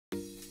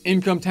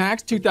Income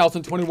tax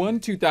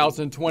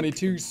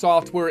 2021-2022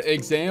 software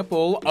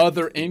example,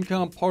 other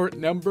income part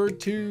number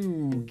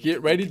 2.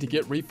 Get ready to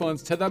get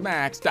refunds to the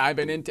max.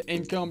 Diving into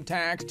income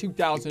tax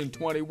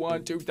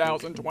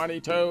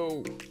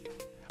 2021-2022.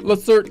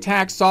 Let's start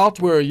tax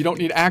software. You don't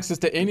need access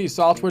to any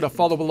software to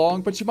follow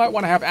along, but you might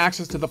want to have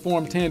access to the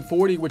Form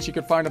 1040, which you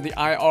can find on the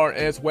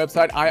IRS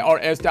website,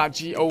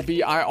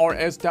 irs.gov,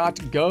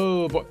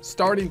 irs.gov.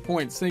 Starting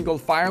point, single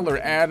filer,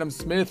 Adam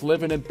Smith,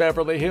 living in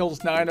Beverly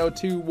Hills,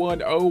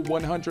 90210,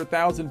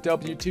 100,000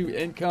 W-2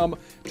 income,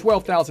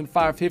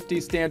 12,550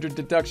 standard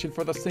deduction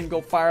for the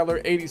single filer,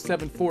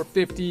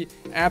 87,450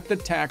 at the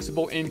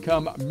taxable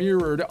income,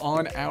 mirrored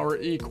on our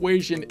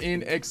equation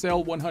in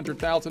Excel,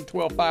 100,000,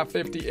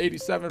 12,550,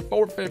 87,450.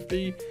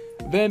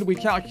 Then we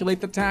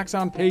calculate the tax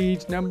on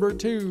page number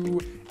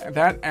 2,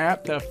 that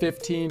at the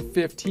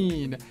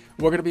 1515.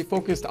 We're going to be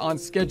focused on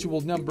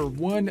schedule number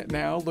 1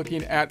 now,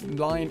 looking at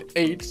line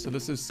 8. So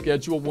this is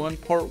schedule 1,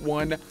 part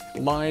 1,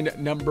 line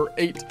number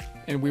 8.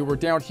 And we were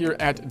down here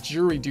at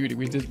jury duty.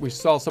 We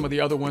saw some of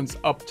the other ones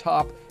up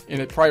top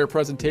in a prior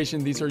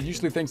presentation. These are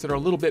usually things that are a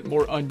little bit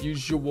more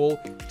unusual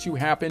to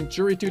happen.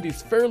 Jury duty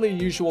is fairly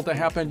usual to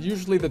happen.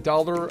 Usually the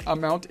dollar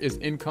amount is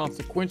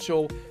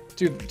inconsequential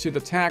to the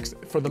tax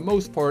for the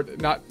most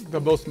part, not the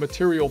most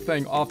material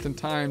thing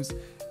oftentimes,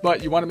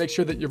 but you want to make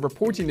sure that you're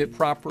reporting it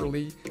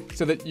properly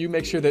so that you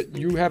make sure that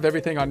you have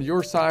everything on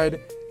your side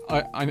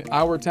on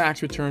our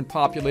tax return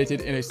populated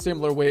in a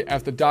similar way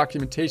as the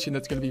documentation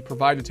that's going to be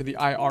provided to the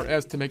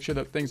IRS to make sure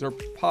that things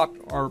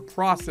are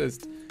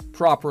processed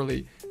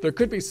properly. There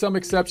could be some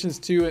exceptions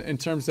too in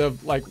terms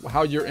of like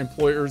how your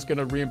employer is going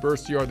to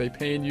reimburse you. Are they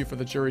paying you for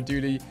the jury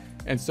duty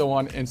and so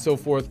on and so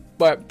forth?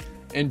 But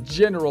in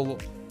general,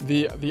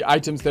 the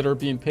items that are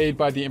being paid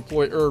by the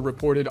employer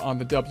reported on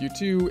the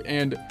W-2,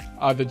 and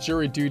the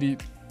jury duty,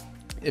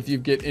 if you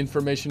get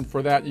information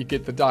for that, you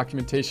get the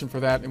documentation for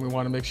that, and we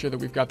want to make sure that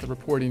we've got the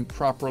reporting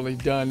properly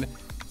done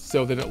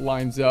so that it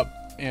lines up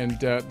and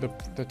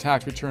the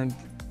tax return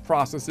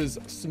processes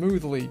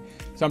smoothly.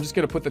 So I'm just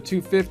going to put the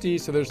 250.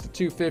 So there's the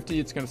 250.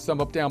 It's going to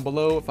sum up down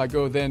below. If I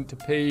go then to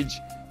page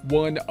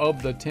 1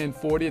 of the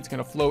 1040, it's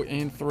going to flow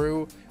in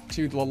through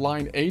to the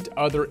line 8,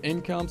 other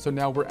income. So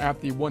now we're at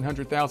the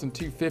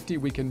 100,250.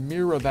 We can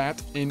mirror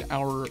that in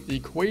our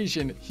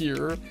equation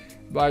here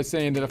by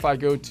saying that if I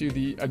go to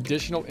the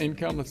additional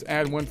income, let's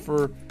add one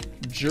for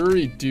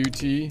jury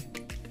duty,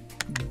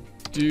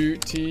 jury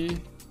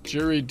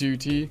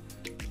duty,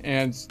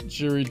 and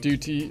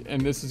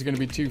this is going to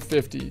be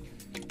 250.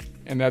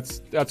 And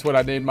that's what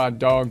I named my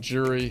dog,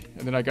 Jury.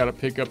 And then I got to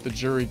pick up the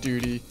jury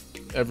duty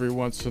every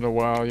once in a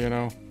while, you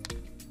know.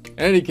 In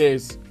any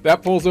case,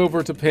 that pulls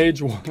over to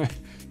page 1.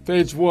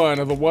 Page 1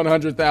 of the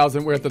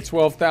 100,000. We're at the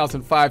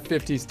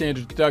 12,550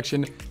 standard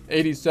deduction,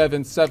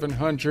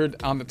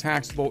 87,700 on the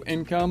taxable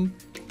income,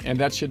 and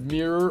that should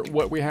mirror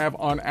what we have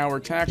on our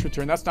tax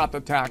return. That's not the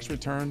tax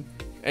return.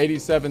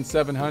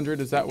 87,700.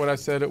 Is that what I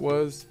said it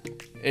was?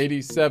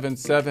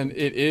 87,700.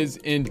 It is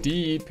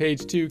indeed.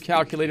 Page 2,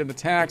 calculating the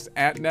tax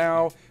at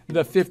now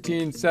the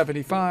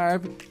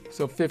 1575.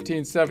 So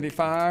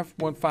 1575,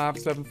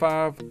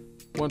 1575.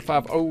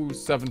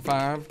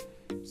 15075.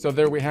 So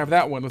there we have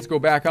that one. Let's go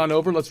back on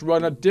over. Let's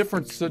run a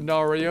different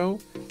scenario,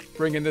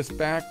 bringing this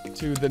back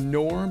to the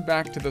norm,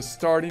 back to the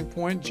starting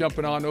point,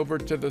 jumping on over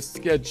to the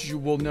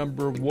schedule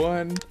number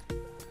 1.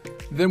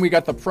 Then we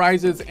got the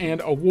prizes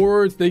and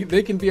awards.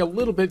 They can be a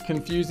little bit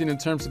confusing in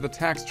terms of the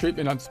tax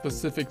treatment on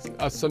specific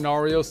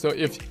scenarios. So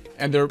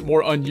and they're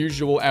more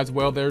unusual as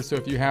well there. So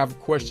if you have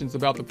questions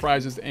about the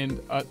prizes and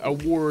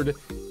award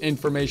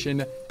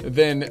information,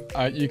 then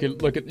you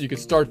can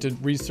start to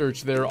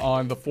research there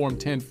on the Form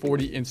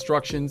 1040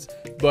 instructions.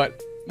 But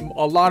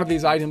a lot of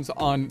these items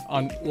on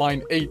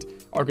line 8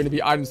 are going to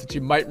be items that you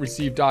might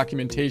receive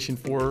documentation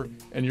for,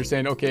 and you're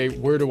saying, okay,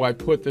 where do I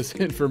put this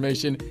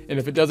information? And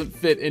if it doesn't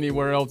fit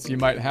anywhere else, you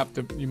might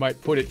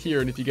put it here.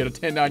 And if you get a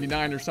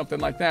 1099 or something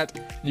like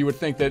that, you would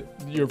think that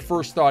your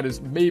first thought is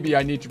maybe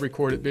I need to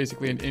record it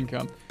basically in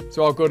income.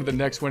 So I'll go to the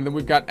next one. Then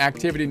we've got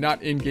activity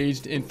not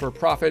engaged in for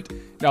profit.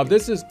 Now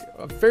this is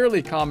a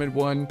fairly common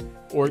one,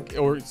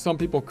 or some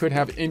people could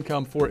have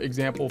income, for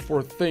example,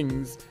 for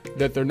things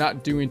that they're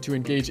not doing to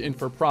engage in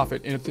for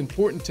profit. And it's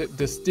important to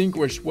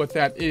distinguish what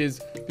that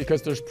is,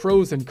 because there's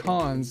pros and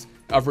cons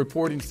of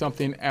reporting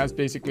something as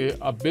basically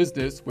a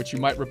business, which you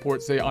might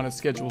report, say, on a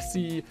Schedule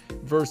C,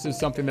 versus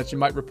something that you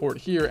might report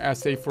here as,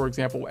 say, for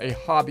example, a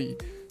hobby.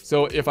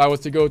 So if I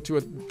was to go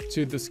to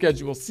the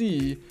Schedule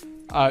C,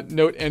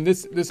 note, and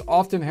this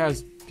often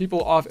has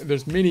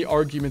there's many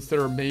arguments that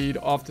are made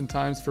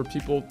oftentimes for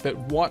people that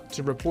want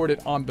to report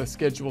it on the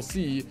Schedule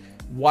C.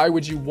 Why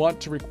would you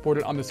want to report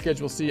it on the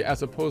Schedule C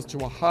as opposed to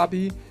a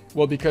hobby?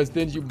 Well, because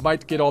then you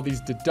might get all these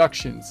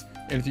deductions.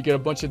 And if you get a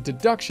bunch of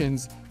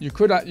deductions, you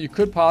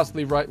could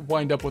possibly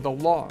wind up with a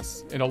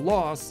loss. And a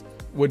loss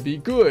would be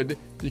good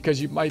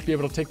because you might be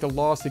able to take the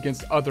loss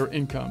against other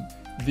income.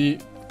 The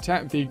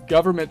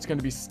government's going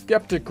to be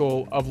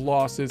skeptical of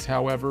losses,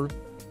 however,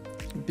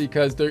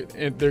 because they're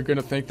going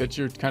to think that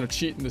you're kind of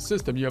cheating the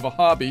system. You have a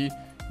hobby,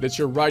 that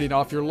you're writing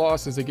off your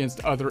losses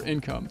against other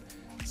income.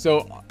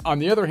 So on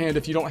the other hand,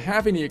 if you don't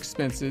have any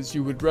expenses,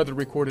 you would rather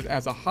record it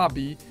as a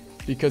hobby,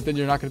 because then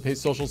you're not going to pay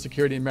Social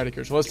Security and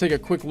Medicare. So let's take a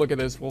quick look at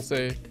this.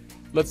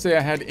 Let's say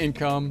I had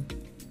income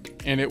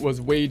and it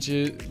was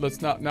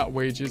wages. Not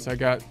wages. I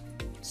got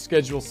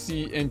Schedule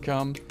C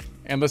income,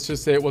 and let's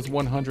just say it was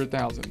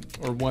 100,000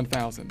 or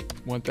 1,000.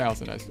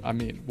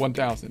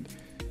 1,000.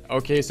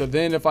 Okay, so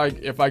then if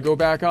I go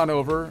back on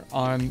over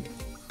on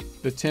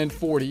the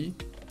 1040,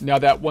 now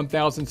that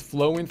 1,000 is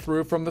flowing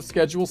through from the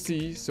Schedule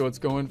C, so it's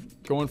going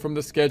from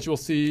the Schedule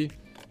C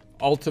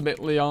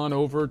ultimately on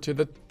over to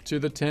the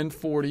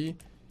 1040,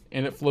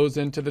 and it flows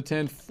into the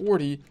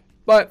 1040.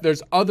 But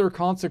there's other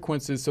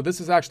consequences, so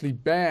this is actually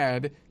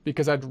bad,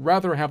 because I'd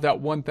rather have that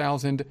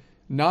 1,000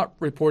 not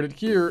reported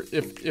here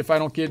if I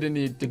don't get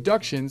any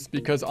deductions,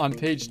 because on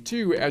page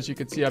 2, as you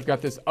can see, I've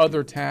got this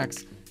other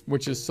tax,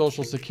 which is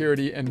Social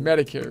Security and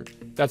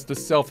Medicare. That's the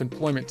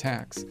self-employment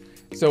tax.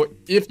 So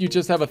if you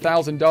just have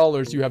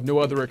 $1,000, you have no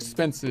other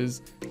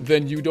expenses,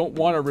 then you don't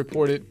want to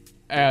report it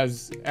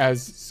as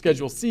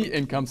Schedule C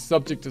income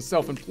subject to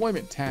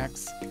self-employment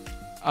tax,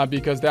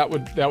 because that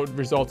would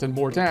result in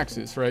more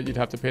taxes, right? You'd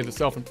have to pay the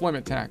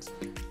self-employment tax.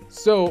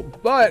 So,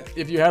 but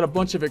if you had a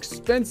bunch of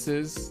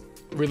expenses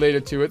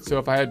related to it, so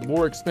if I had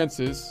more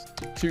expenses,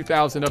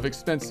 2,000 of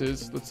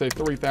expenses, let's say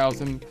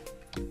 3,000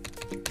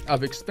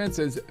 of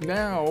expenses,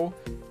 now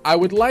I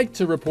would like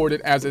to report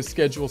it as a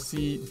Schedule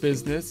C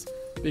business,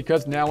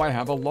 because now I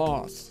have a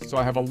loss. So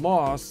I have a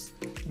loss,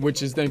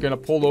 which is then going to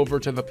pull over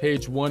to the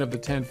page 1 of the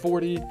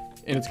 1040,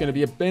 and it's going to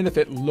be a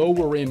benefit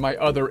lowering my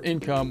other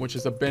income, which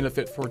is a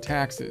benefit for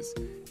taxes.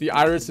 The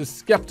IRS is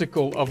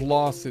skeptical of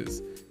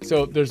losses.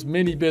 So there's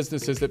many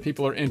businesses that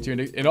people are into,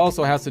 and it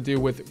also has to do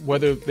with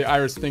whether the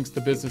IRS thinks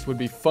the business would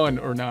be fun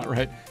or not,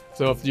 right?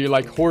 So if you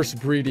like horse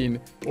breeding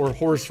or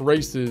horse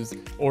races,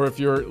 or if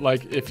you're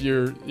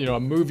a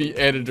movie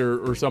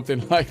editor or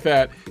something like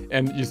that,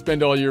 and you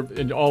spend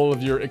all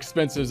of your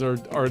expenses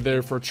are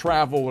there for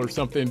travel or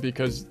something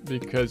because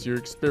you're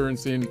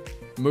experiencing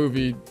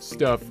movie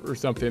stuff or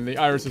something, the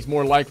IRS is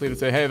more likely to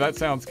say, hey, that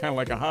sounds kind of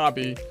like a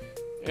hobby,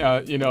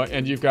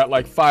 and you've got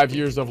like 5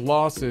 years of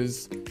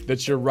losses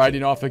that you're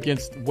writing off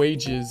against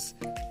wages,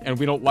 and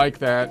we don't like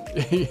that,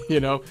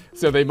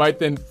 so they might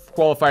then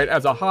qualify it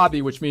as a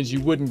hobby, which means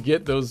you wouldn't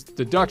get those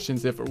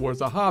deductions if it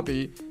was a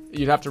hobby.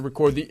 You'd have to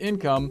record the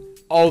income,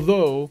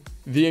 although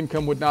the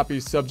income would not be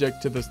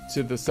subject to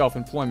the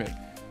self-employment.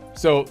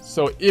 So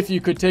if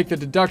you could take the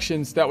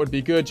deductions, that would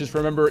be good. Just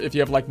remember, if you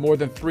have like more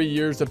than 3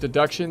 years of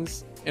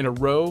deductions in a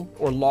row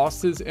or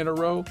losses in a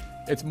row,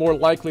 it's more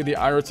likely the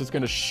IRS is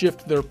going to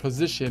shift their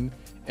position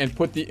and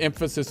put the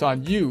emphasis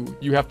on you.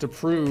 You have to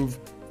prove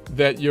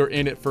that you're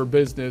in it for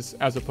business,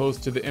 as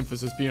opposed to the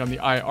emphasis being on the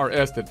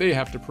IRS, that they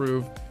have to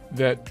prove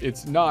that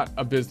it's not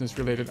a business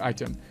related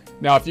item.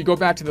 Now, if you go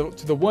back to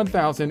the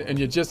 1,000 and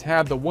you just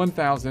had the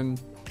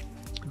 1,000,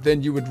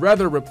 then you would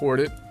rather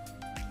report it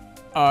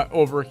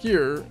over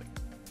here.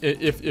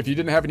 If you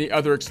didn't have any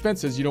other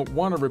expenses, you don't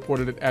want to report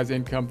it as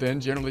income. Then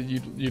generally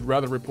you'd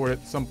rather report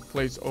it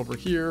someplace over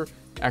here,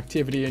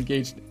 activity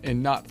engaged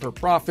in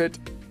not-for-profit,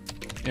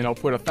 and I'll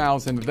put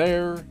 1,000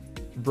 there.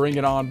 Bring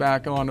it on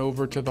back on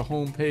over to the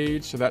home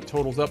page, so that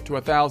totals up to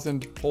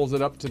 1,000, pulls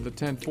it up to the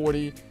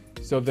 1040.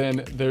 So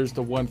then there's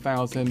the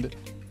 1,000,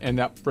 and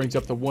that brings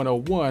up the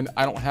 101.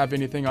 I don't have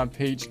anything on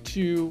page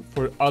 2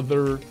 for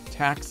other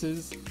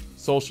taxes,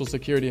 Social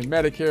Security and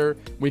Medicare.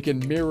 We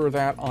can mirror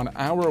that on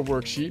our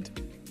worksheet.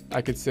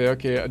 I could say,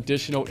 okay,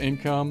 additional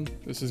income.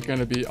 This is going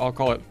to be, I'll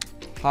call it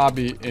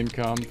hobby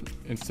income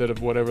instead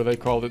of whatever they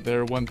called it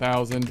there,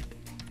 1,000.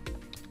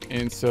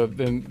 And so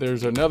then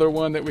there's another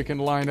one that we can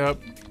line up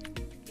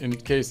in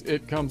case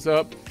it comes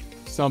up.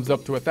 Sums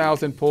up to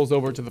 1,000, pulls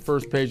over to the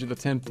first page of the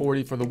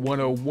 1040 for the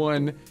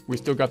 101. We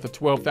still got the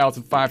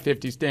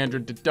 12,550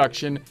 standard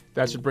deduction.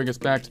 That should bring us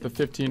back to the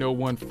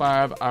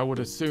 15,015, I would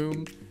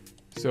assume.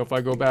 So if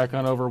I go back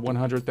on over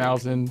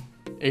 100,000,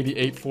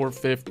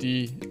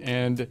 88,450,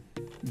 and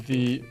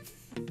the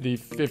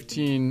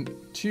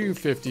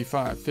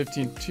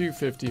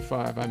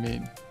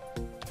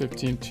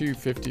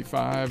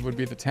 15,255 would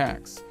be the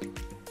tax.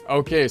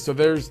 Okay, so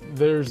there's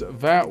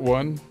that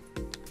one.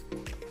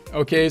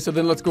 Okay, so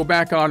then let's go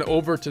back on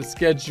over to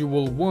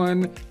Schedule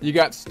 1. You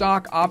got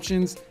stock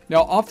options.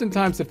 Now,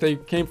 oftentimes if they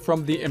came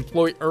from the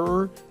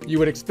employer, you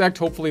would expect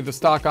hopefully the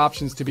stock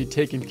options to be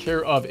taken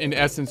care of, in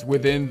essence,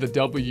 within the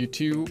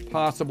W-2,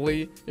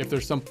 possibly, if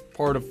there's some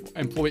part of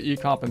employee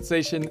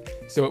compensation.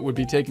 So it would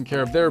be taken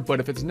care of there. But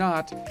if it's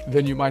not,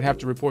 then you might have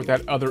to report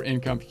that other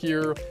income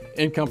here.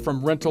 Income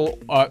from rental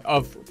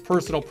of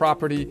personal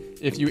property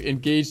if you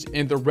engaged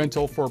in the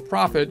rental for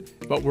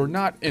profit, but we're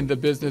not in the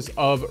business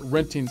of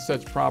renting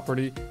such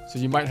property. So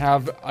you might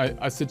have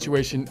a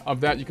situation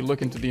of that. You can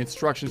look into the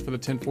instructions for the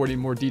 1040 in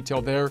more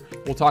detail there.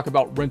 We'll talk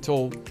about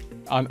rental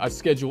on a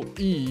Schedule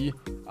E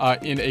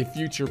in a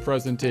future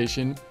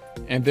presentation.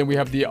 And then we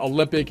have the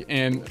Olympic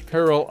and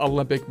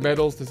Paralympic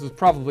medals. This is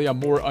probably a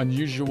more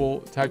unusual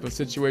type of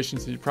situation,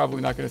 so you're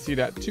probably not going to see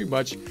that too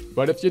much.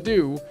 But if you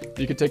do,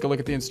 you can take a look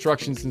at the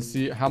instructions and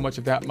see how much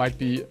of that might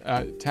be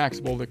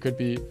taxable. There could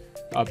be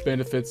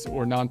benefits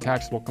or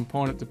non-taxable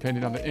component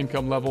depending on the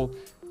income level.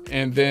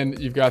 And then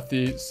you've got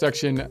the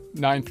Section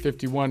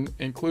 951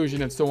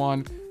 inclusion and so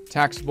on.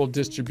 Taxable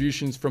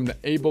distributions from the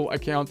ABLE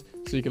account.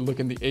 So you can look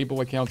in the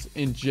ABLE accounts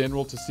in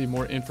general to see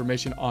more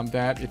information on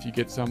that. If you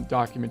get some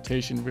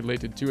documentation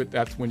related to it,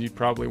 that's when you'd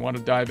probably want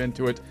to dive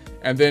into it.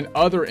 And then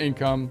other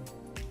income,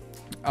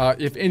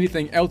 if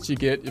anything else you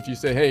get, if you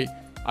say, hey,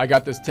 I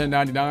got this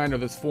 1099 or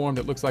this form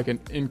that looks like an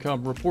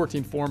income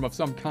reporting form of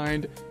some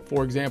kind,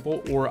 for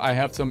example, or I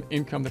have some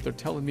income that they're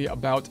telling me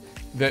about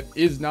that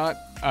is not,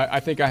 I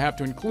think I have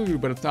to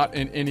include, but it's not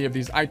in any of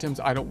these items.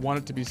 I don't want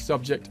it to be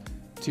subject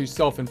to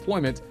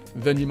self-employment.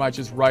 Then you might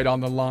just write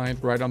on the line,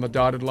 write on the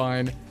dotted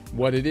line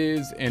what it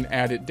is and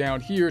add it down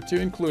here to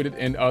include it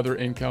in other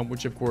income,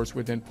 which of course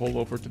would then pull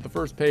over to the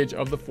first page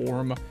of the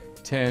form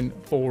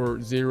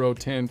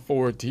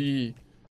 10401040.